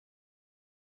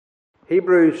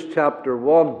Hebrews chapter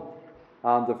 1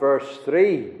 and the verse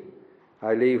 3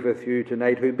 I leave with you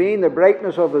tonight. Who being the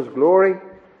brightness of his glory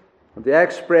and the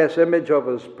express image of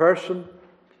his person,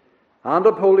 and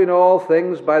upholding all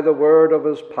things by the word of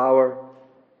his power,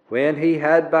 when he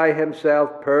had by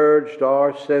himself purged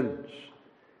our sins,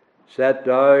 sat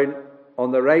down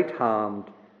on the right hand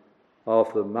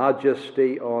of the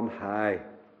Majesty on high.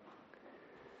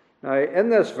 Now, in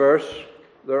this verse,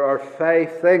 there are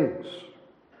 5 things.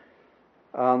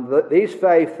 And these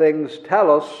 5 things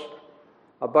tell us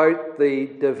about the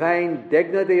divine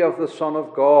dignity of the Son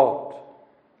of God.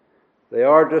 They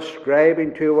are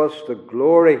describing to us the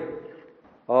glory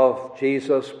of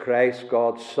Jesus Christ,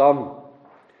 God's Son.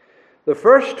 The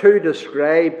first 2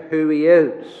 describe who he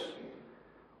is,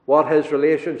 what his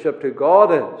relationship to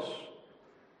God is.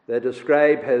 They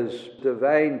describe his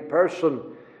divine person.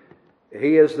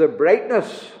 He is the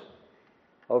brightness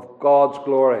of God's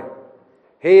glory.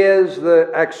 He is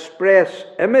the express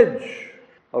image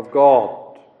of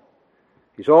God.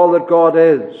 He's all that God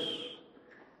is.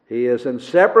 He is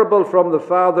inseparable from the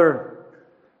Father,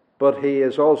 but he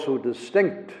is also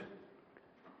distinct.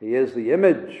 He is the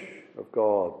image of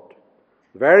God,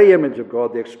 the very image of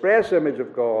God, the express image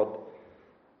of God,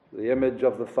 the image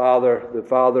of the Father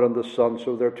and the Son.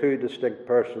 So they're 2 distinct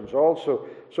persons also.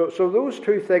 So those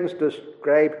 2 things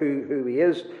describe who he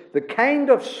is, the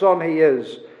kind of Son he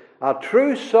is, a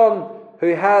true Son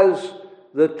who has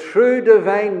the true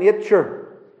divine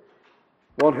nature,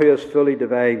 one who is fully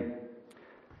divine.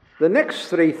 The next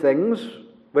 3 things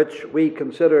which we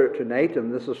consider tonight,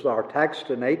 and this is our text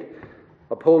tonight,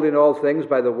 upholding all things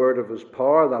by the word of his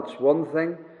power, that's one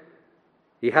thing.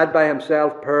 He had by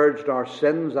himself purged our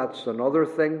sins, that's another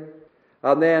thing.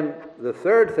 And then the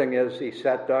third thing is he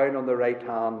sat down on the right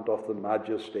hand of the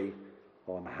Majesty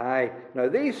on high. Now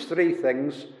these 3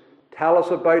 things tell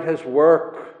us about his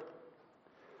work.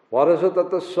 What is it that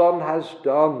the Son has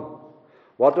done?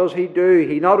 What does he do?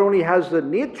 He not only has the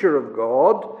nature of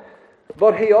God,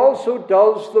 but he also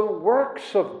does the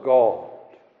works of God.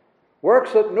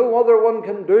 Works that no other one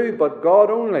can do but God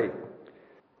only.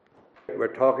 We're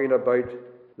talking about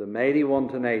the Mighty One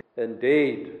tonight, in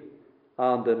deed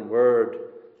and in word,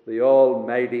 the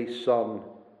Almighty Son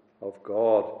of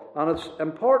God. And it's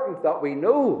important that we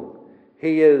know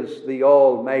he is the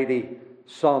Almighty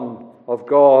Son of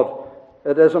God.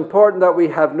 It is important that we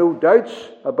have no doubts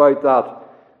about that,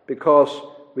 because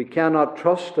we cannot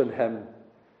trust in him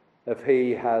if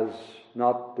he has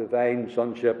not divine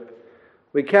sonship.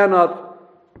 We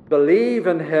cannot believe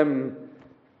in him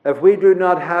if we do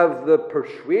not have the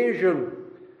persuasion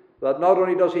that not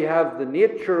only does he have the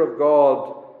nature of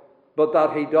God, but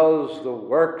that he does the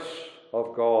works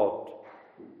of God.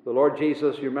 The Lord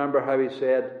Jesus, you remember how he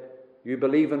said, "You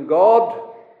believe in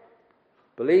God,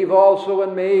 believe also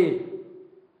in me.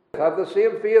 Have the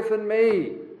same faith in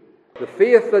me. The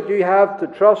faith that you have to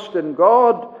trust in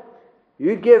God,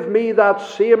 you give me that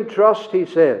same trust," he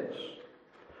says.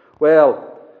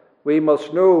 Well, we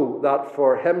must know that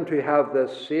for him to have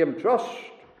this same trust,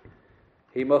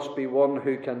 he must be one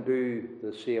who can do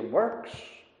the same works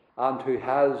and who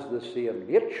has the same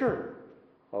nature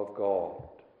of God.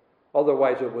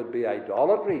 Otherwise it would be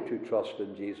idolatry to trust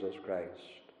in Jesus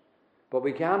Christ. But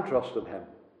we can trust in him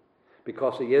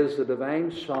because he is the divine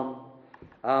Son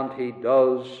and he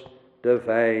does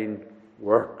divine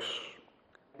works.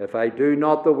 If I do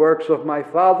not the works of my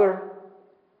Father,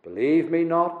 believe me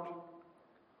not.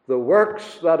 The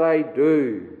works that I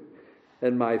do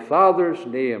in my Father's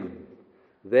name,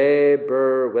 they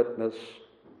bear witness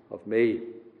of me.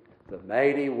 The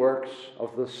mighty works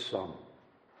of the Son,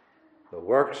 the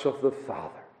works of the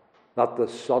Father, that the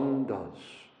Son does.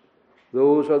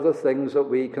 Those are the things that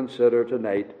we consider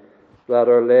tonight that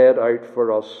are laid out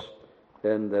for us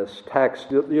in this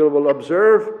text. You will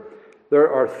observe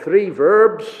there are 3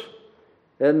 verbs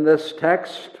in this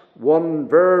text, 1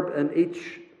 verb in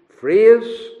each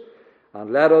phrase.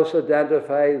 And let us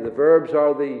identify the verbs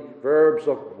are the verbs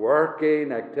of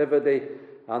working, activity,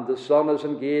 and the Son is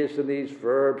engaged in these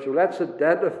verbs. So let's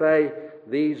identify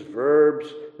these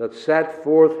verbs that set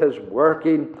forth his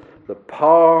working, the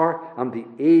power and the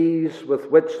ease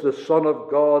with which the Son of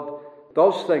God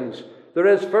does things. There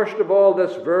is, first of all,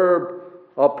 this verb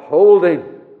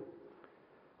upholding.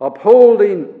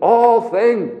 Upholding all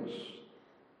things.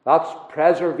 That's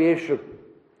preservation.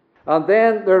 And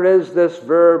then there is this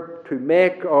verb to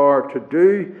make or to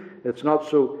do. It's not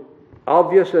so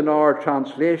obvious in our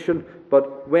translation,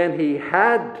 but when he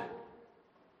had,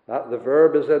 the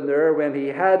verb is in there, when he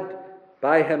had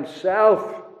by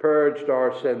himself purged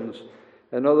our sins.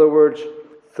 In other words,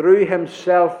 through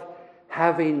himself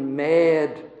having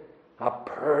made a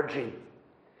purging.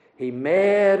 He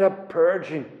made a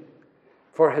purging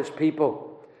for his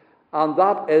people. And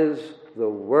that is the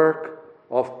work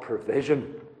of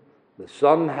provision. The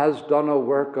Son has done a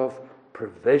work of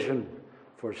provision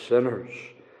for sinners.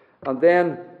 And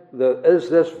then is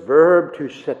this verb to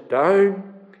sit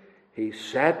down. He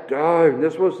sat down.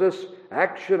 This was this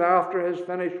action after his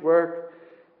finished work.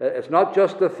 It's not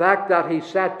just the fact that he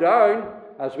sat down,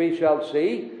 as we shall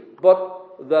see,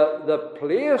 but the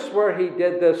place where he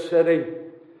did this sitting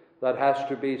that has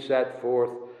to be set forth.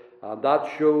 And that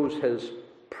shows his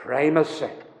primacy,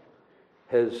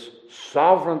 his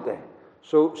sovereignty.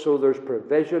 So there's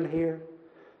provision here.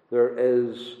 There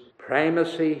is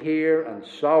primacy here and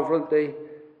sovereignty.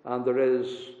 And there is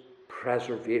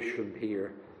preservation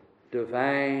here.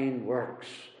 Divine works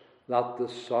that the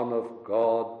Son of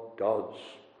God does.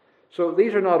 So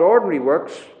these are not ordinary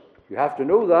works. You have to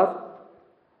know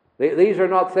that. These are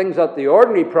not things that the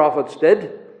ordinary prophets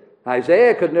did.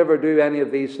 Isaiah could never do any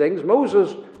of these things.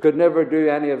 Moses could never do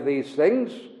any of these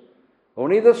things.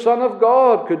 Only the Son of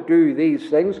God could do these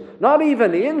things. Not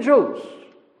even angels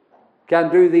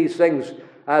can do these things.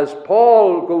 As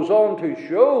Paul goes on to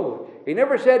show, he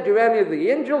never said to any of the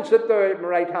angels, sit there at my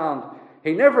right hand.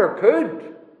 He never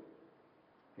could.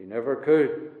 He never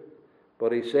could.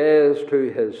 But he says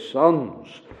to his sons,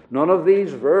 none of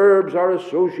these verbs are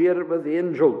associated with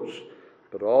angels,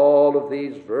 but all of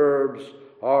these verbs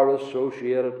are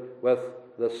associated with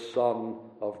the Son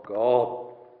of God.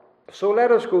 So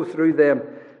let us go through them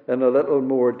in a little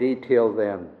more detail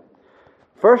then.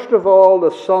 First of all, the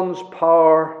Son's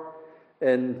power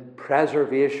in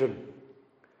preservation,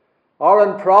 or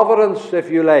in providence, if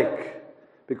you like,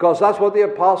 because that's what the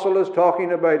apostle is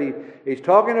talking about. He's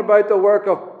talking about the work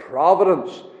of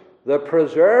providence, the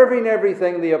preserving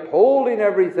everything, the upholding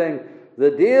everything,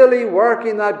 the daily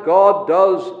working that God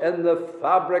does in the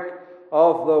fabric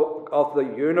of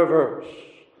the universe,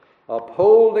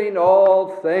 upholding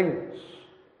all things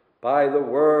by the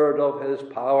word of his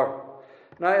power.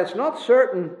 Now, it's not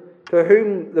certain to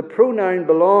whom the pronoun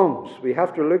belongs. We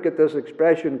have to look at this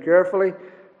expression carefully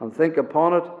and think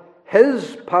upon it.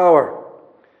 His power.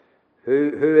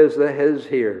 Who is the his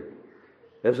here?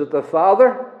 Is it the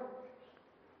Father?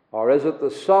 Or is it the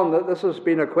Son? This has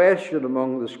been a question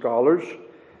among the scholars.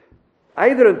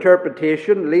 Either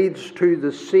interpretation leads to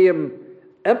the same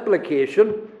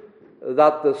implication,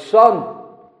 that the Son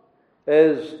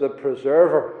is the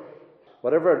preserver.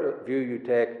 Whatever view you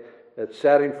take, it's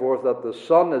setting forth that the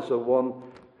Son is the one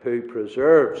who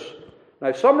preserves.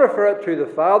 Now, some refer it to the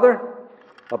Father,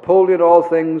 upholding all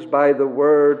things by the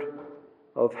word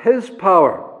of his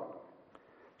power.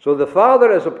 So the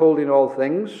Father is upholding all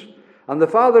things, and the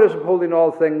Father is upholding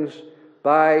all things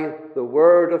by the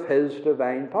word of his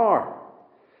divine power.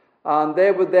 And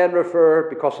they would then refer,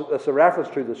 because it's a reference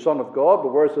to the Son of God,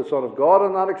 but where's the Son of God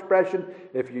in that expression?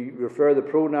 If you refer the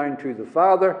pronoun to the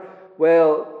Father,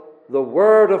 well, the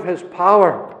word of his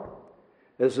power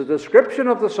is a description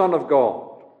of the Son of God.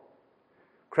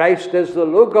 Christ is the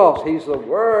Logos, he's the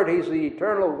Word, he's the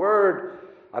eternal Word,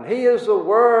 and he is the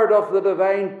Word of the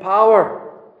divine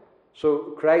power.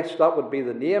 So Christ, that would be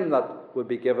the name that would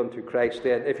be given to Christ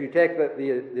then. If you take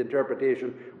the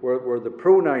interpretation where the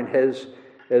pronoun his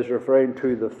is referring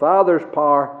to the Father's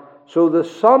power, so the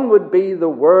Son would be the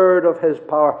Word of his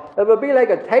power. It would be like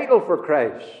a title for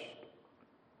Christ.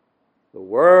 The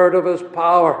Word of his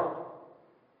power.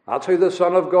 That's who the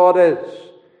Son of God is,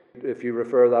 if you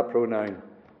refer that pronoun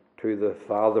to the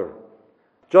Father.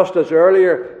 Just as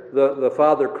earlier the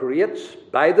Father creates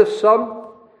by the Son,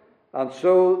 and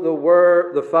so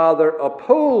the Father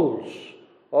upholds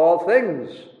all things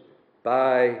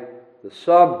by the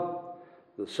Son.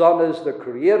 The Son is the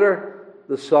creator,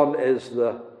 the Son is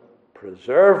the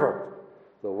preserver.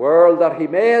 The world that he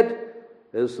made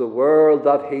is the world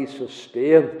that he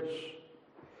sustains.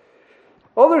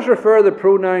 Others refer the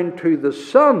pronoun to the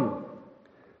Son,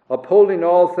 upholding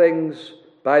all things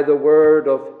by the word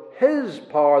of his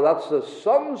power. That's the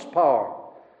Son's power.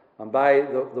 And by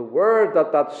the word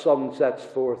that Son sets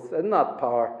forth in that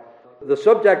power. The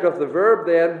subject of the verb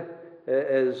then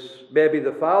is maybe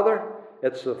the Father.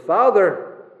 It's the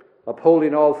Father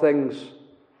upholding all things,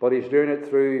 but he's doing it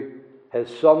through his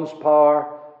Son's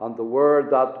power and the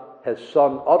word that his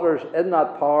Son utters in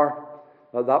that power.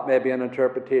 Now that may be an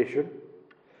interpretation.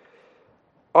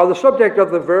 Or the subject of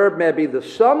the verb may be the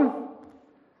Son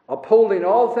upholding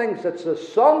all things. It's the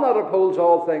Son that upholds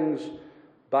all things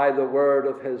by the word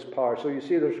of his power. So you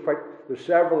see there's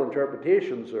several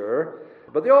interpretations there,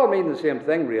 but they all mean the same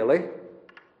thing really.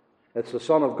 It's the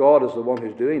Son of God is the one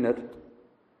who's doing it.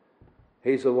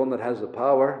 He's the one that has the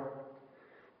power.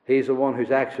 He's the one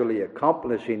who's actually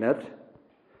accomplishing it.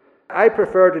 I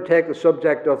prefer to take the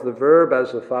subject of the verb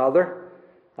as the Father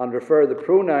and refer the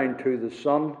pronoun to the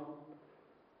Son.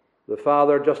 The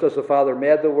Father, just as the Father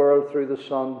made the world through the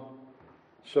Son,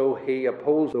 so He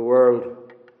upholds the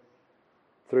world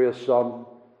through His Son,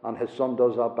 and His Son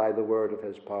does that by the word of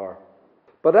His power.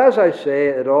 But as I say,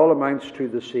 it all amounts to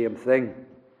the same thing.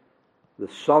 The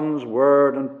Son's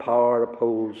word and power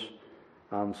upholds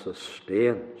and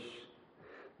sustains.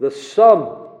 The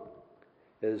Son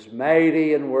is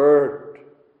mighty in word.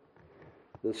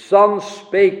 The Son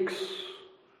speaks,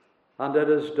 and it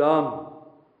is done.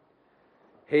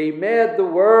 He made the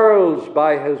worlds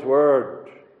by His word,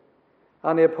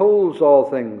 and He upholds all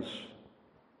things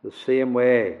the same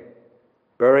way,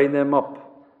 bearing them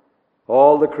up,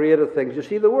 all the created things. You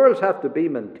see, the worlds have to be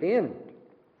maintained.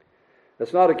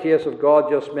 It's not a case of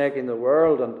God just making the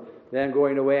world and then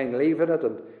going away and leaving it,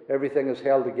 and everything is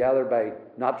held together by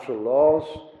natural laws.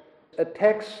 It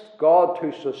takes God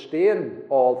to sustain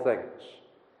all things.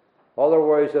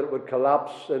 Otherwise it would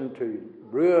collapse into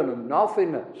ruin and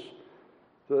nothingness.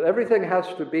 So everything has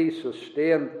to be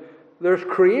sustained. There's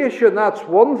creation, that's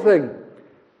one thing.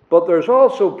 But there's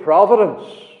also providence,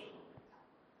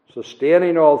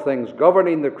 sustaining all things,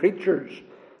 governing the creatures.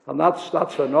 And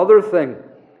that's another thing.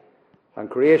 And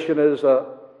creation is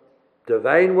a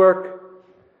divine work,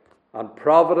 and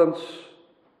providence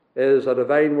is a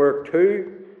divine work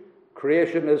too.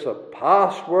 Creation is a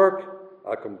past work,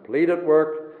 a completed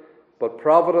work, but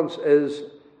providence is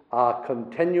a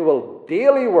continual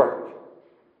daily work.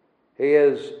 He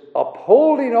is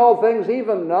upholding all things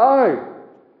even now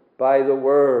by the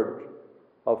word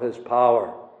of His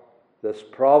power, this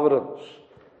providence.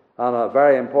 And a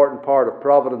very important part of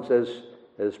providence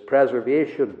is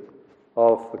preservation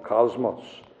of the cosmos.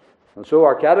 And so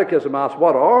our catechism asks,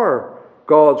 what are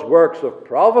God's works of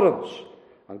providence?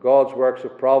 And God's works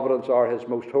of providence are His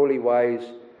most holy, wise,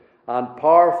 and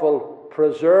powerful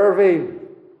preserving.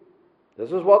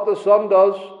 This is what the Son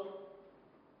does.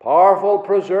 Powerful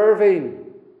preserving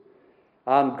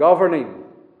and governing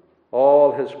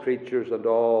all His creatures and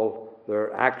all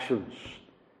their actions.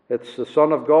 It's the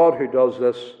Son of God who does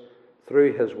this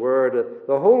through His word.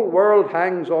 The whole world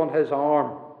hangs on His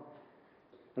arm.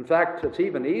 In fact, it's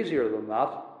even easier than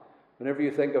that. Whenever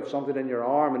you think of something in your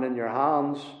arm and in your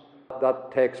hands,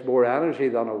 that takes more energy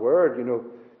than a word. You know,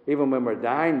 even when we're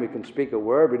dying, we can speak a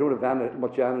word. We don't have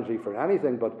much energy for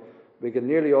anything, but we can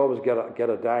nearly always get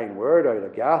a dying word out,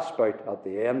 a gasp out at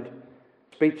the end.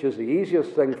 Speech is the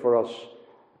easiest thing for us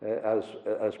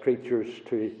as creatures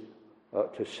to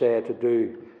say, to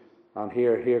do, and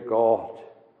hear God.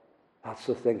 That's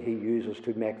the thing He uses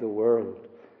to make the world.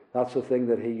 That's the thing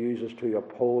that He uses to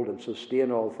uphold and sustain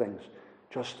all things.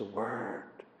 Just the word.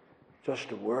 Just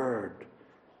the word.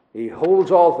 He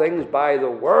holds all things by the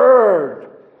word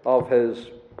of His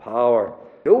power.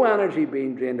 No energy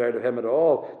being drained out of Him at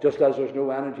all, just as there's no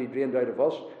energy drained out of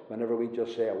us whenever we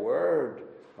just say a word.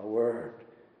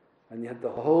 And yet the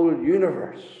whole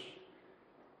universe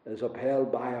is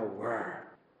upheld by a word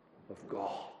of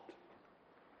God.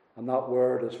 And that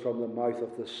word is from the mouth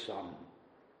of the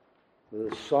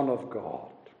Son of God.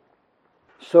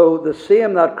 So the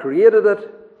same that created it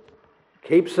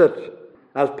keeps it.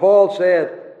 As Paul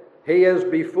said, He is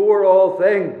before all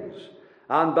things,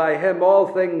 and by Him all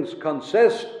things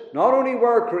consist. Not only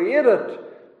were created,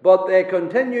 but they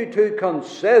continue to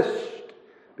consist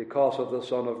because of the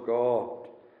Son of God.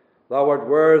 Thou art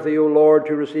worthy, O Lord,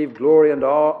 to receive glory and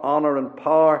honor and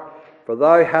power, for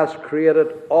Thou hast created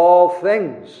all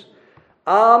things,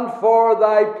 and for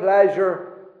Thy pleasure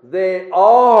they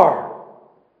are.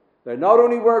 They not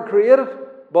only were created,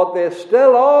 but they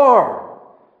still are,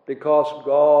 because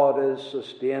God is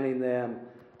sustaining them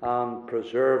and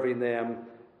preserving them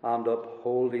and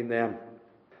upholding them.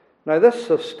 Now this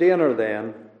sustainer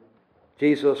then,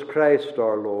 Jesus Christ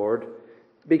our Lord,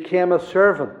 became a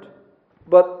servant.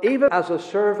 But even as a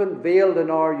servant veiled in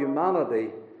our humanity,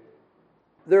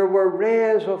 there were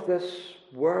rays of this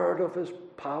word of His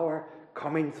power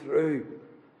coming through.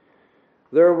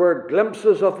 There were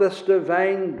glimpses of this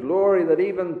divine glory that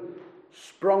even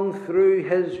sprung through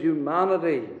His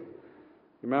humanity.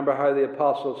 Remember how the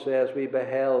apostle says, we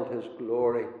beheld His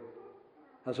glory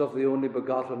as of the only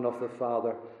begotten of the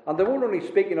Father. And they weren't only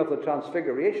speaking of the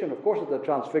transfiguration. Of course, at the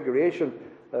transfiguration,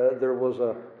 there was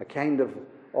a kind of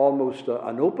almost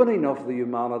an opening of the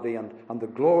humanity and the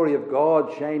glory of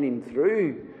God shining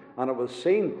through, and it was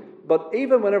seen. But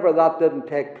even whenever that didn't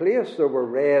take place, there were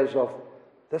rays of,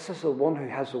 this is the one who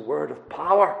has the word of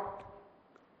power.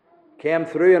 Came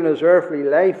through in His earthly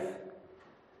life.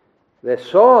 They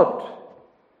saw it.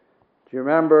 Do you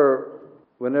remember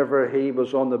whenever he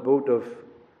was on the boat of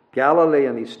Galilee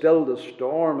and he stilled the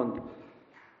storm, and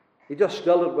he just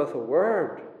stilled it with a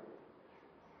word.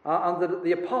 And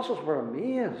the apostles were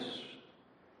amazed.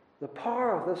 The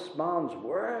power of this man's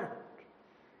word.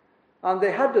 And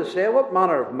they had to say, what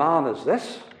manner of man is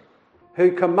this,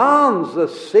 who commands the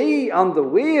sea and the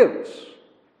waves,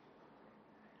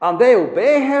 and they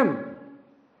obey him?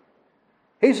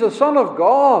 He's the Son of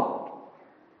God.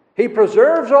 He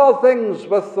preserves all things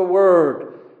with the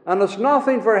word. And it's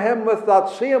nothing for him with that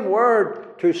same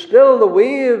word to still the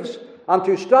waves and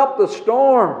to stop the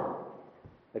storm.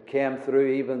 It came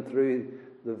through, even through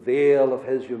the veil of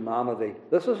his humanity.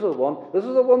 This is the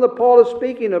one that Paul is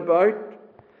speaking about.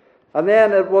 And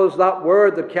then it was that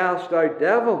word that cast out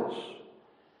devils.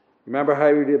 Remember how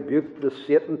he rebuked the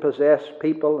Satan-possessed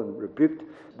people and rebuked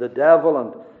the devil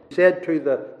and said to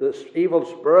the evil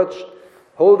spirits,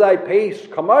 hold thy peace,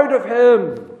 come out of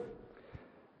him.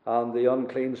 And the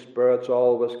unclean spirits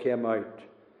always came out.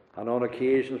 And on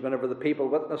occasions, whenever the people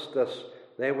witnessed this,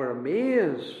 they were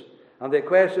amazed. And they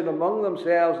questioned among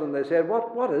themselves, and they said,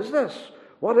 What is this?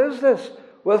 What is this?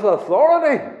 With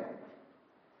authority,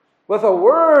 with a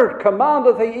word,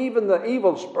 commandeth he even the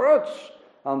evil spirits,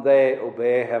 and they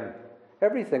obey him.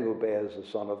 Everything obeys the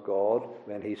Son of God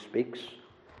when he speaks,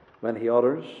 when he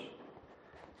utters.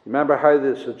 Remember how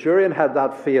the centurion had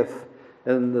that faith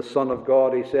in the Son of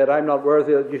God. He said, I'm not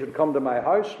worthy that you should come to my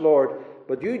house, Lord,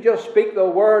 but you just speak the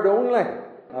word only,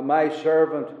 and my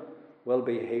servant will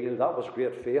be healed. That was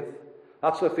great faith.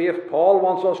 That's the faith Paul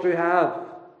wants us to have.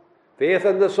 Faith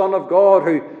in the Son of God,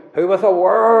 who with a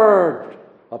word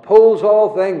upholds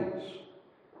all things.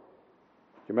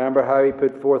 Do you remember how he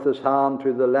put forth his hand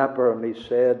to the leper and he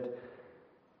said,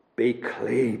 be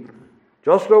clean.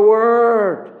 Just a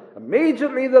word.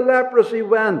 Immediately the leprosy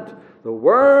went. The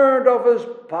word of his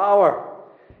power.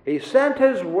 He sent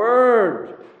his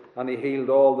word and he healed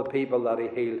all the people that he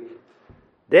healed.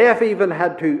 Deaf even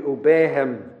had to obey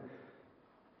him.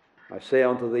 I say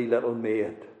unto thee, little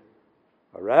maid,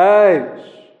 arise.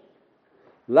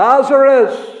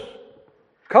 Lazarus,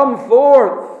 come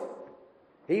forth.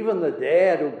 Even the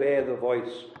dead obey the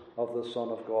voice of the Son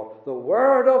of God. The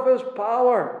word of his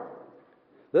power.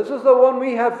 This is the one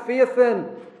we have faith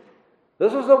in.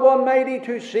 This is the one mighty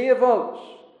to save us.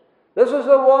 This is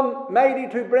the one mighty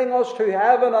to bring us to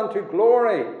heaven and to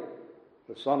glory.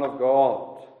 The Son of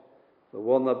God. The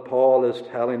one that Paul is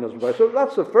telling us about. So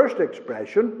that's the first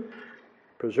expression.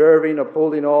 Preserving,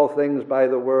 upholding all things by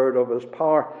the word of his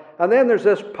power. And then there's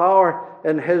this power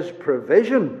in his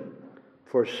provision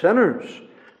for sinners.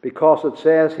 Because it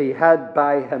says he had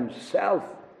by himself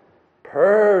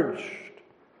purged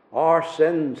our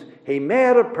sins. He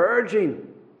made a purging.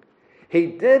 He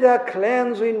did a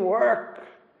cleansing work.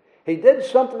 He did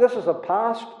something. This is a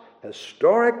past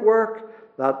historic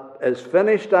work that is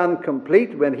finished and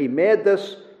complete. When he made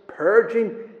this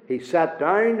purging, he sat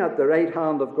down at the right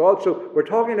hand of God. So we're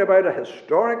talking about a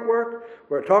historic work.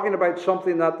 We're talking about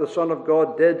something that the Son of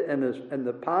God did in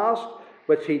the past,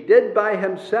 which he did by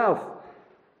himself.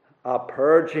 A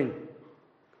purging,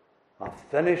 a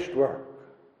finished work,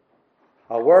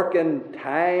 a work in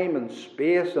time and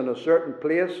space in a certain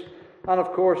place, and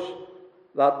of course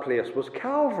that place was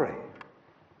Calvary.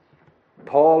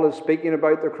 Paul is speaking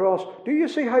about the cross. Do you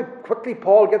see how quickly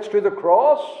Paul gets to the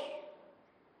cross?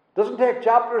 Doesn't take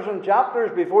chapters and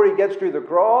chapters before he gets to the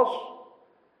cross.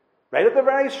 Right at the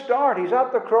very start, he's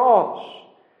at the cross.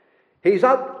 He's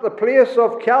at the place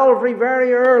of Calvary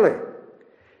very early.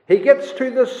 He gets to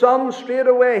the Son straight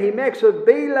away. He makes a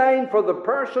beeline for the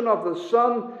person of the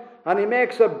Son, and he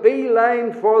makes a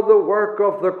beeline for the work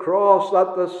of the cross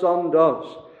that the Son does.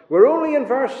 We're only in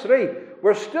verse 3.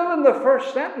 We're still in the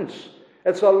first sentence.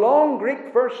 It's a long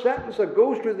Greek first sentence that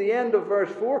goes to the end of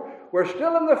verse 4. We're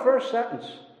still in the first sentence,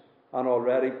 and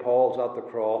already Paul's at the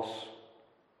cross.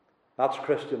 That's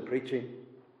Christian preaching.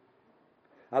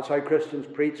 That's how Christians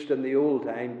preached in the old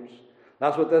times.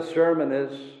 That's what this sermon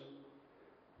is.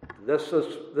 This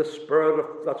is the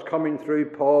spirit that's coming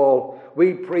through Paul.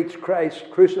 We preach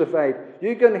Christ crucified.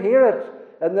 You can hear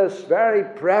it in this very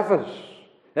preface,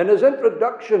 in his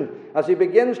introduction, as he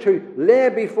begins to lay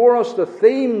before us the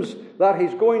themes that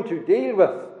he's going to deal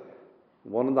with.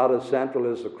 One that is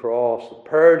central is the cross, the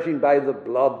purging by the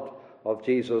blood of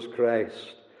Jesus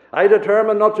Christ. I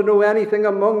determined not to know anything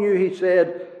among you, he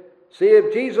said,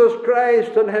 save Jesus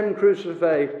Christ and him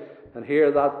crucified. And here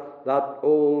that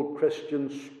old Christian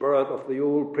spirit of the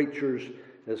old preachers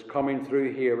is coming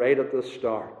through here right at the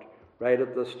start. Right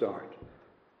at the start.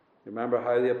 Remember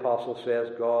how the apostle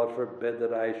says, God forbid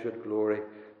that I should glory,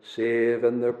 save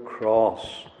in the cross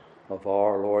of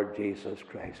our Lord Jesus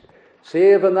Christ.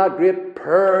 save in that great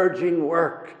purging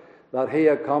work that he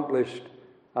accomplished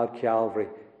at Calvary.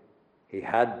 He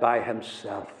had by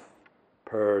himself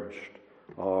purged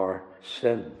our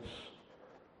sins.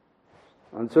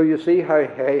 And so you see how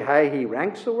high he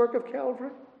ranks the work of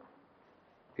Calvary.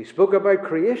 He spoke about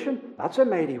creation. That's a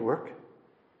mighty work.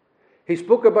 He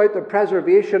spoke about the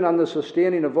preservation and the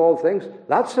sustaining of all things.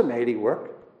 That's a mighty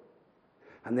work.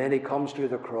 And then he comes to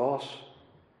the cross.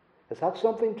 Is that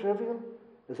something trivial?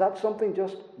 Is that something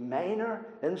just minor,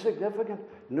 insignificant?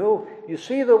 No. You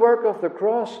see the work of the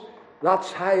cross?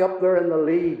 That's high up there in the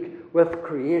league with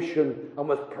creation and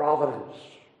with providence.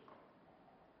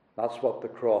 That's what the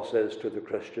cross is to the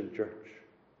Christian church.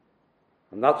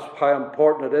 And that's how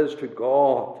important it is to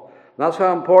God. And that's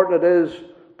how important it is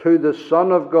to the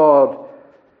Son of God.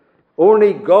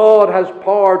 Only God has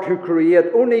power to create.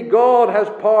 Only God has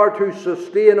power to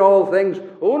sustain all things.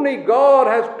 Only God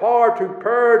has power to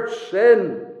purge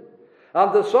sin.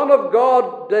 And the Son of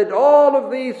God did all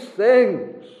of these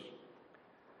things.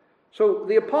 So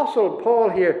the Apostle Paul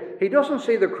here, he doesn't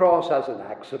see the cross as an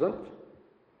accident.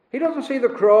 He doesn't see the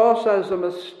cross as a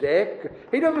mistake.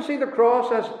 He doesn't see the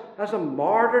cross as a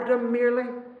martyrdom merely.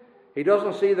 He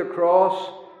doesn't see the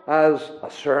cross as a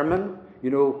sermon. You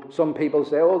know, some people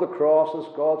say, oh, the cross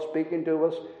is God speaking to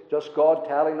us, just God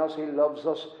telling us he loves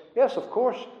us. Yes, of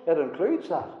course, it includes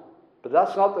that. But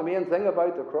that's not the main thing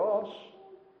about the cross.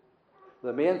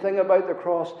 The main thing about the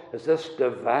cross is this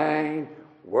divine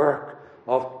work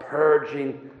of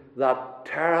purging that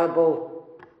terrible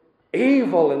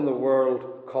evil in the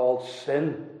world called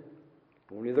sin.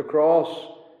 Only the cross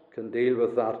can deal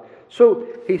with that. So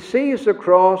he sees the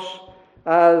cross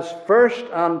as first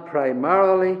and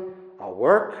primarily a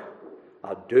work,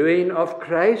 a doing of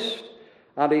Christ,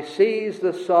 and he sees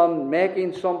the Son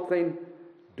making something,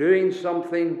 doing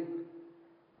something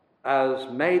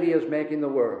as mighty as making the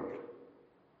world,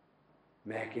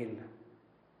 making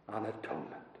an atonement,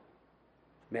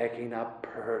 making a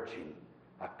purging,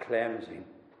 a cleansing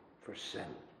for sin.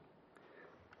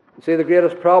 You see, the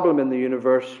greatest problem in the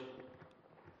universe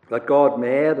that God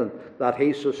made and that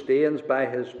he sustains by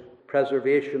his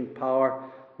preservation power,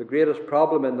 the greatest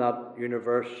problem in that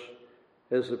universe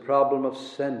is the problem of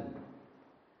sin.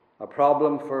 A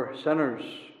problem for sinners.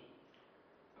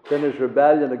 Sin is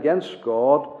rebellion against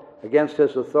God, against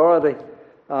his authority.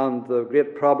 And the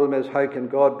great problem is, how can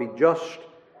God be just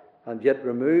and yet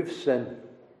remove sin?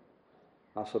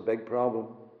 That's a big problem.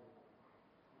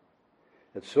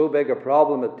 It's so big a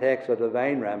problem it takes a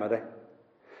divine remedy.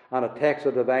 And it takes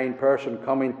a divine person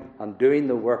coming and doing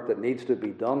the work that needs to be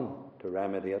done to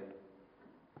remedy it.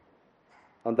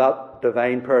 And that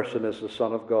divine person is the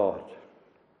Son of God.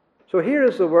 So here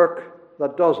is the work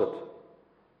that does it.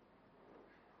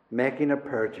 Making a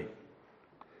purging.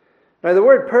 Now the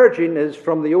word purging is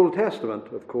from the Old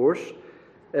Testament, of course.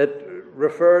 It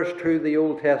refers to the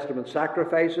Old Testament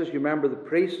sacrifices. You remember the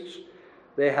priests,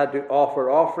 they had to offer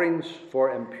offerings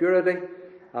for impurity,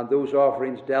 and those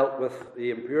offerings dealt with the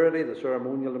impurity, the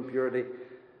ceremonial impurity.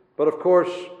 But of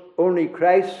course, only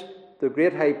Christ, the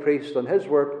great high priest, and his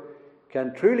work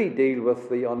can truly deal with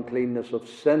the uncleanness of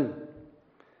sin.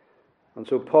 And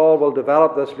so Paul will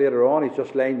develop this later on. He's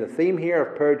just laying the theme here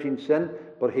of purging sin,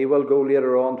 but he will go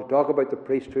later on to talk about the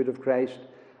priesthood of Christ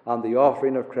and the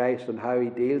offering of Christ and how he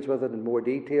deals with it in more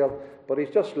detail. But he's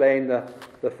just laying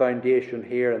the foundation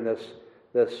here in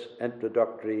this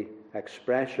introductory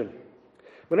expression.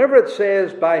 Whenever it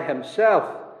says by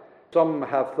himself, some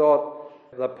have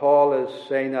thought that Paul is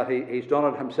saying that he's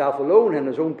done it himself alone in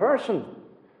his own person.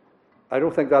 I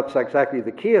don't think that's exactly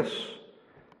the case.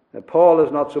 Paul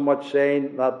is not so much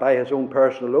saying that by his own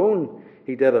person alone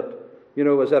he did it. You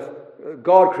know, as if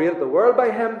God created the world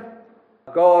by him,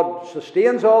 God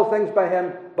sustains all things by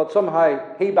him, but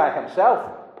somehow he by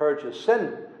himself purges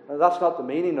sin. And that's not the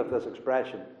meaning of this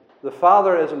expression. The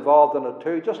Father is involved in it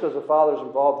too, just as the Father is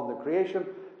involved in the creation,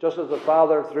 just as the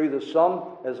Father through the Son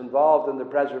is involved in the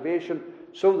preservation,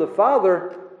 so the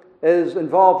Father is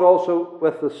involved also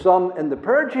with the Son in the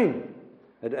purging.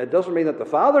 It doesn't mean that the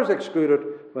Father is excluded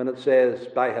when it says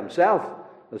by himself,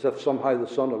 as if somehow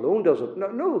the Son alone does it.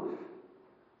 No.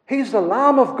 He's the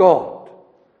Lamb of God.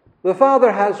 The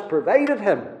Father has provided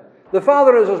him. The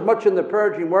Father is as much in the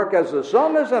purging work as the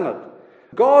Son is in it.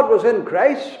 God was in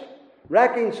Christ,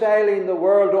 reconciling the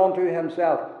world unto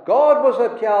himself. God was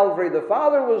at Calvary. The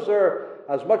Father was there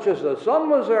as much as the Son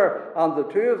was there, and the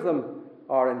two of them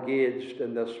are engaged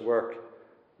in this work.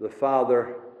 The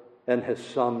Father and his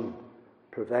Son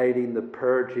providing the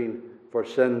purging for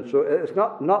sin. So it's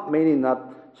not meaning that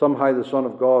somehow the Son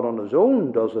of God on his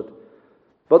own does it.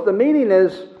 But the meaning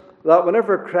is that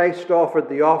whenever Christ offered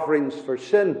the offerings for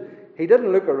sin, he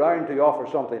didn't look around to offer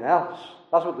something else.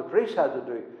 That's what the priests had to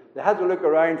do. They had to look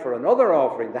around for another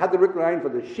offering. They had to look around for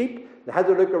the sheep. They had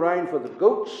to look around for the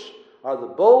goats or the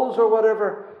bulls or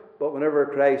whatever. But whenever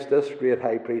Christ, this great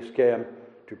high priest, came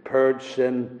to purge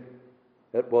sin,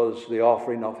 it was the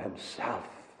offering of himself.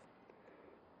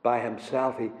 By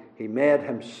himself, he made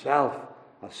himself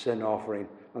a sin offering.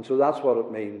 And so that's what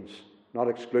it means. Not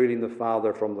excluding the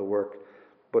Father from the work,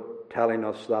 but telling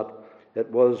us that it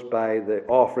was by the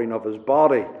offering of his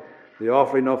body, the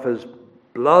offering of his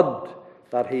blood,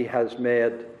 that he has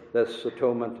made this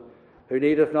atonement, who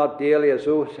needeth not daily, as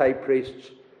those high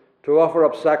priests, to offer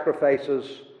up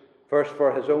sacrifices, first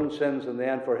for his own sins and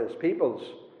then for his people's.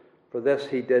 For this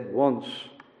he did once,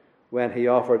 when he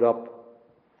offered up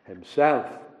himself.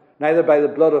 Neither by the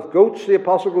blood of goats, the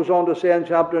apostle goes on to say in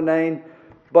chapter 9,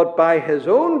 but by his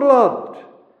own blood,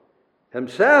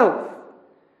 himself,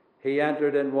 he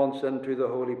entered in once into the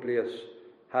holy place,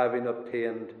 having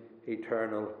obtained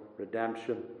eternal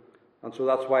redemption. And so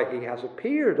that's why he has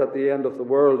appeared at the end of the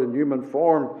world in human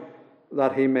form,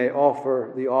 that he may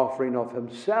offer the offering of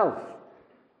himself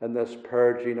in this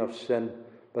purging of sin.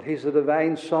 But he's the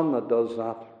divine Son that does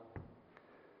that.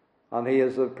 And he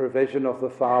is the provision of the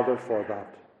Father for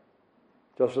that.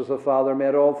 Just as the Father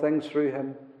made all things through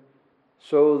him,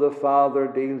 so the Father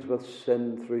deals with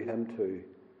sin through him too.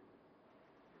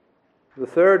 The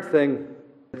third thing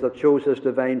that shows his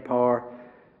divine power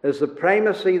is the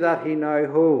primacy that he now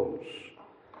holds,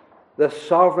 the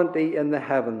sovereignty in the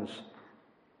heavens.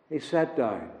 He sat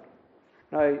down.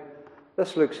 Now,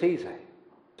 this looks easy.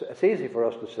 It's easy for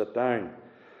us to sit down.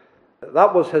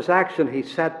 That was his action. He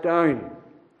sat down.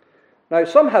 Now,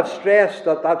 some have stressed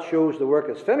that that shows the work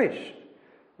is finished.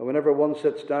 And whenever one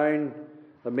sits down,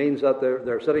 it means that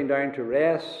they're sitting down to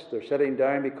rest. They're sitting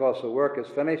down because the work is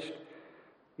finished.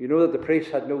 You know that the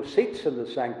priests had no seats in the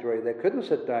sanctuary. They couldn't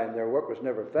sit down. Their work was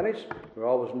never finished. There were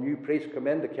always new priests come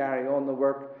in to carry on the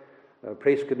work.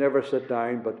 Priests could never sit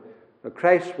down. But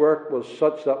Christ's work was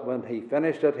such that when he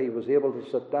finished it, he was able to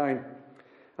sit down.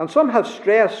 And some have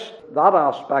stressed that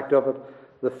aspect of it,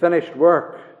 the finished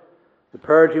work. The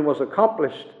purging was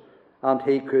accomplished and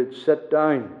he could sit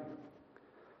down.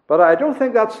 But I don't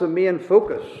think that's the main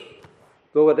focus,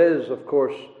 though it is, of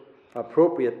course,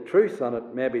 appropriate truth and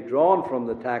it may be drawn from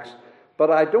the text.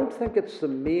 But I don't think it's the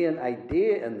main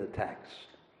idea in the text.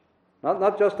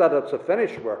 Not just that it's a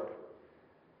finished work.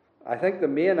 I think the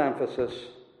main emphasis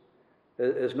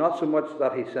is not so much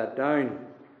that he sat down,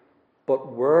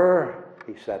 but where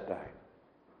he sat down.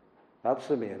 That's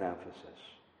the main emphasis.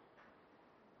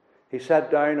 He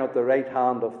sat down at the right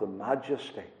hand of the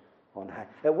Majesty on high.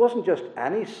 It wasn't just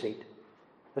any seat.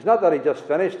 It's not that he just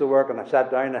finished the work and I sat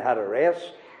down and had a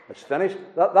rest. It's finished.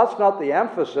 That's not the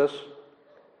emphasis.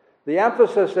 The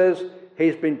emphasis is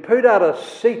he's been put at a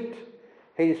seat.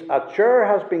 A chair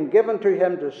has been given to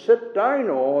him to sit down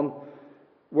on,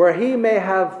 where he may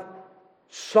have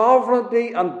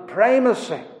sovereignty and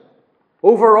primacy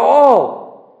over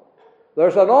all.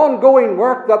 There's an ongoing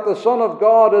work that the Son of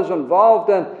God is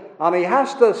involved in, and he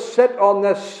has to sit on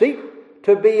this seat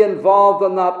to be involved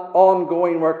in that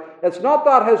ongoing work. It's not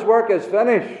that his work is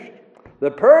finished.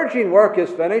 The purging work is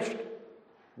finished,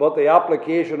 but the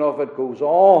application of it goes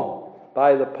on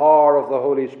by the power of the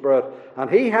Holy Spirit. And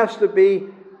he has to be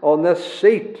on this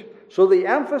seat. So the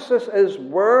emphasis is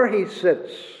where he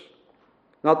sits,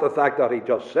 not the fact that he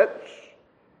just sits.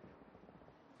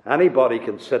 Anybody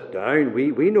can sit down.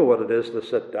 We know what it is to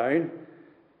sit down.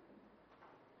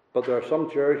 But there are some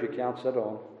chairs you can't sit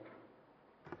on.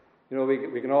 You know,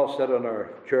 we can all sit on our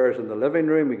chairs in the living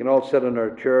room. We can all sit on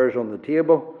our chairs on the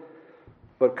table.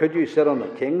 But could you sit on a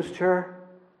king's chair?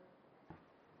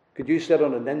 Could you sit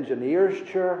on an engineer's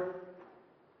chair?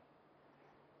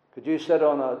 Could you sit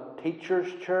on a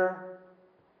teacher's chair?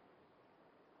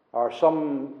 Or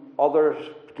some other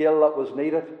skill that was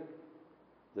needed?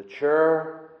 The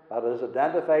chair that is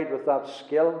identified with that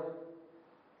skill?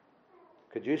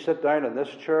 Could you sit down in this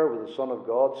chair where the Son of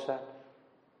God sat?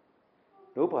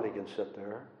 Nobody can sit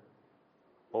there.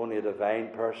 Only a divine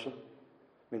person.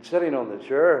 I mean, sitting on the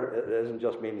chair, it isn't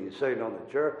just meaning he's sitting on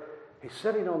the chair. He's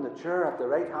sitting on the chair at the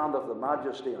right hand of the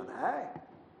Majesty on high.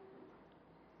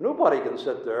 Nobody can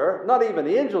sit there. Not even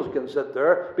angels can sit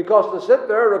there, because to sit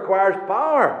there requires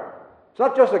power. It's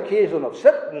not just a case of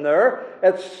sitting there.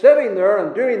 It's sitting there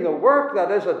and doing the work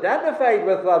that is identified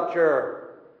with that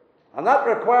chair. And that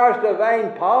requires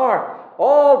divine power.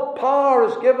 All power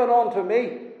is given unto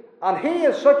me. And he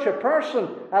is such a person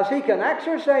as he can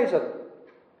exercise it.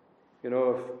 You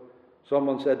know, if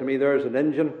someone said to me, there's an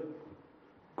engine,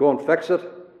 go and fix it,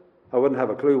 I wouldn't have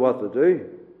a clue what to do.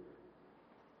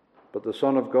 But the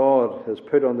Son of God is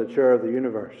put on the chair of the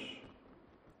universe,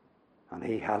 and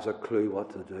he has a clue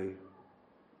what to do.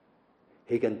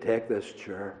 He can take this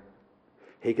chair.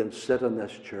 He can sit in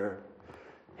this chair.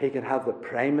 He can have the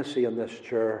primacy in this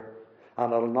chair,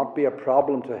 and it'll not be a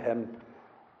problem to him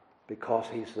because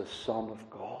he's the Son of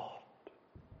God,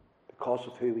 because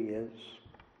of who he is.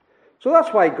 So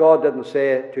that's why God didn't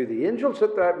say to the angels,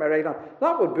 sit there at my right hand.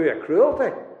 That would be a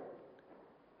cruelty.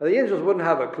 The angels wouldn't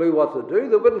have a clue what to do.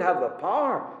 They wouldn't have the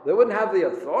power. They wouldn't have the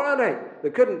authority.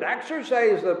 They couldn't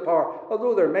exercise the power,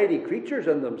 although they're mighty creatures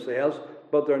in themselves,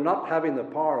 but they're not having the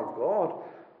power of God.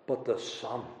 But the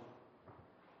Son,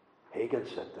 he can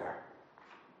sit there.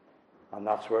 And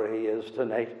that's where he is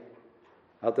tonight,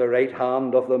 at the right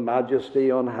hand of the Majesty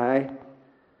on high.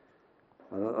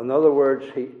 In other words,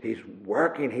 he's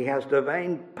working. He has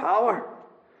divine power.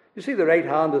 You see, the right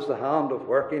hand is the hand of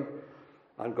working.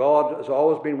 And God has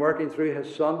always been working through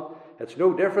his Son. It's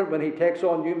no different when he takes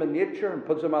on human nature and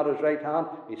puts him at his right hand.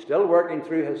 He's still working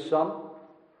through his Son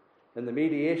in the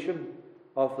mediation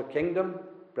of the kingdom,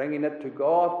 bringing it to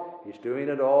God. He's doing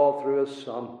it all through his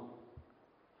Son.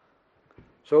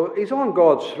 So he's on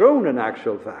God's throne in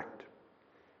actual fact.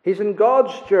 He's in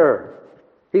God's chair.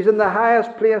 He's in the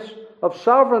highest place of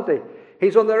sovereignty.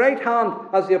 He's on the right hand,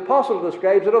 as the apostle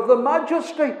describes it, of the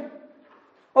majesty,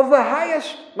 of the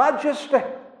highest majesty,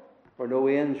 where no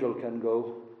angel can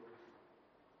go.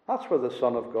 That's where the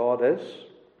Son of God is.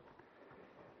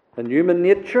 In human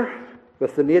nature,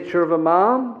 with the nature of a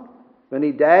man, when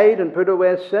he died and put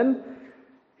away sin,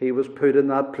 he was put in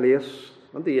that place.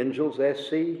 And the angels, they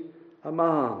see a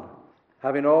man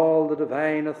having all the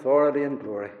divine authority and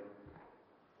glory.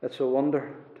 It's a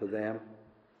wonder to them.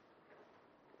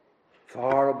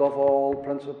 Far above all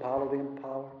principality and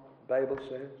power, the Bible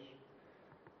says.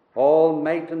 All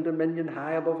might and dominion,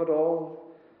 high above it all.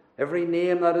 Every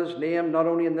name that is named, not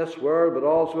only in this world, but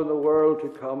also in the world to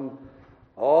come.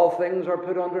 All things are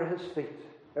put under his feet.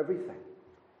 Everything.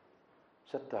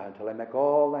 Sit down till I make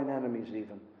all thine enemies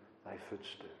even thy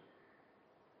footstool.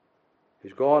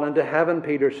 He's gone into heaven,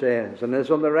 Peter says, and is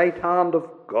on the right hand of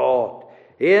God.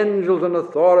 Angels and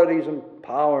authorities and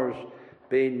powers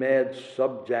being made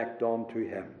subject unto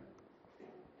him.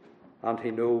 And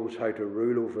he knows how to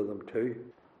rule over them too.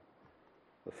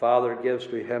 The Father gives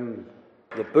to him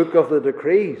the book of the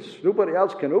decrees. Nobody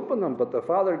else can open them, but the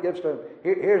Father gives to him.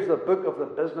 Here's the book of the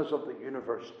business of the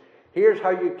universe. Here's how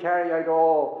you carry out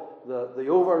all the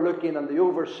overlooking and the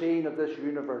overseeing of this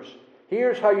universe.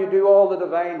 Here's how you do all the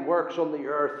divine works on the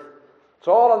earth. It's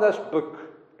all in this book.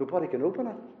 Nobody can open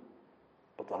it.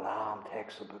 But the Lamb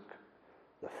takes the book.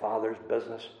 The Father's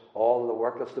business, all the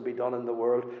work that's to be done in the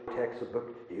world, takes the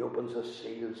book. He opens the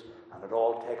seals, and it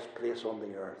all takes place on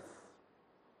the earth.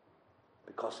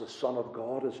 Because the Son of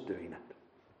God is doing it.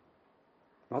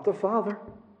 Not the Father.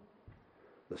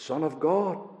 The Son of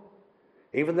God.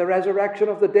 Even the resurrection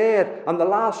of the dead and the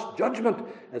last judgment,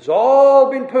 it's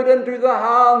all been put into the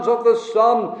hands of the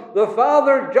Son. The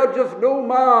Father judgeth no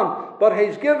man, but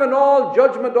he's given all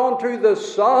judgment unto the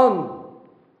Son.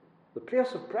 The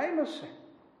place of primacy.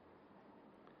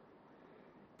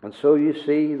 And so you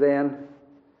see then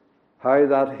how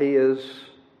that he is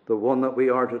the one that we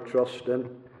are to trust in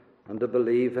and to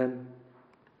believe in.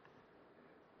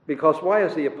 Because why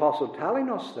is the apostle telling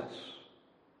us this?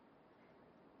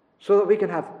 So that we can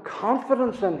have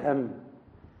confidence in him.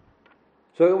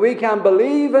 So that we can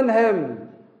believe in him.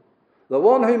 The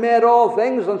one who made all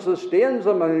things and sustains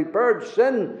them and who purged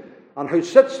sin and who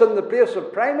sits in the place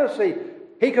of primacy.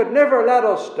 He could never let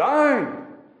us down.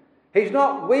 He's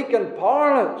not weak and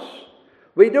powerless.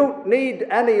 We don't need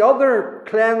any other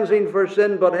cleansing for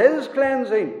sin but his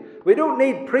cleansing. We don't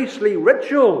need priestly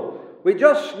ritual. We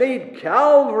just need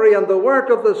Calvary and the work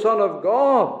of the Son of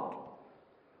God.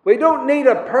 We don't need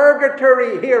a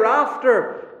purgatory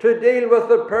hereafter to deal with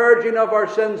the purging of our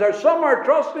sins. Or some are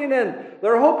trusting in.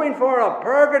 They're hoping for a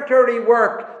purgatory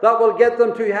work that will get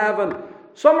them to heaven.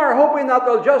 Some are hoping that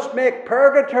they'll just make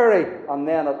purgatory and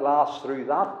then at last through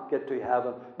that get to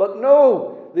heaven. But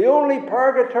no, the only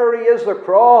purgatory is the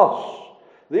cross.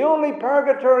 The only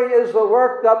purgatory is the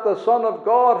work that the Son of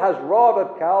God has wrought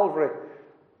at Calvary.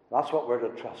 That's what we're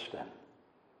to trust in.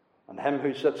 And him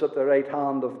who sits at the right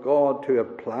hand of God to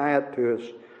apply it to us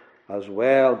as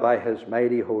well by his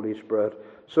mighty Holy Spirit.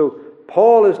 So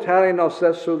Paul is telling us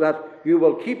this so that you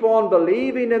will keep on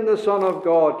believing in the Son of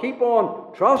God. Keep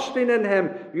on trusting in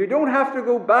him. You don't have to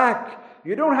go back.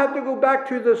 You don't have to go back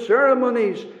to the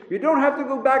ceremonies. You don't have to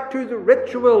go back to the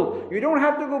ritual. You don't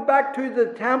have to go back to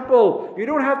the temple. You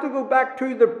don't have to go back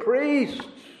to the priests.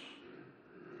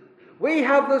 We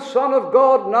have the Son of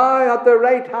God now at the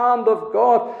right hand of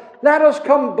God. Let us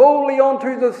come boldly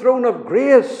unto the throne of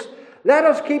grace. Let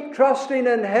us keep trusting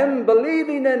in Him,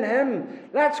 believing in Him.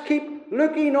 Let's keep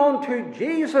looking unto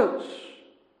Jesus,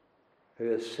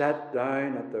 who is set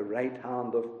down at the right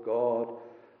hand of God,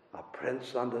 a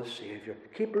Prince and a Saviour.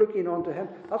 Keep looking unto Him.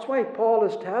 That's why Paul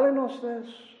is telling us this.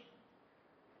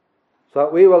 So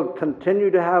that we will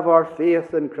continue to have our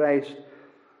faith in Christ,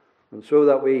 and so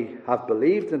that we have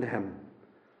believed in Him,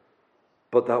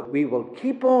 but that we will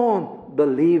keep on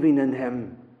believing in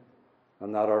Him,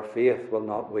 and that our faith will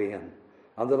not wane,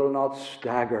 and it will not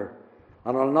stagger,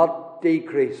 and it will not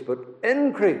decrease, but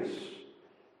increase,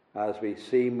 as we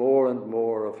see more and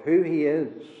more of who He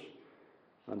is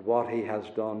and what He has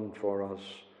done for us.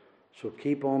 So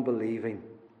keep on believing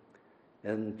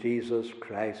in Jesus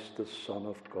Christ, the Son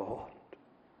of God.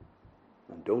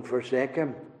 And don't forsake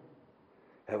Him.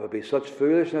 It would be such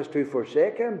foolishness to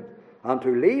forsake Him and to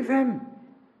leave Him.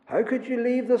 How could you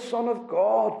leave the Son of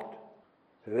God,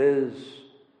 who is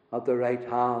at the right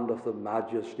hand of the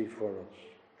Majesty for us?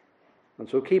 And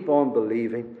so keep on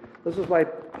believing. This is why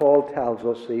Paul tells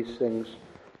us these things.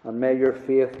 And may your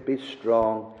faith be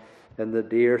strong in the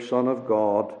dear Son of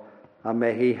God, and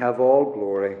may He have all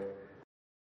glory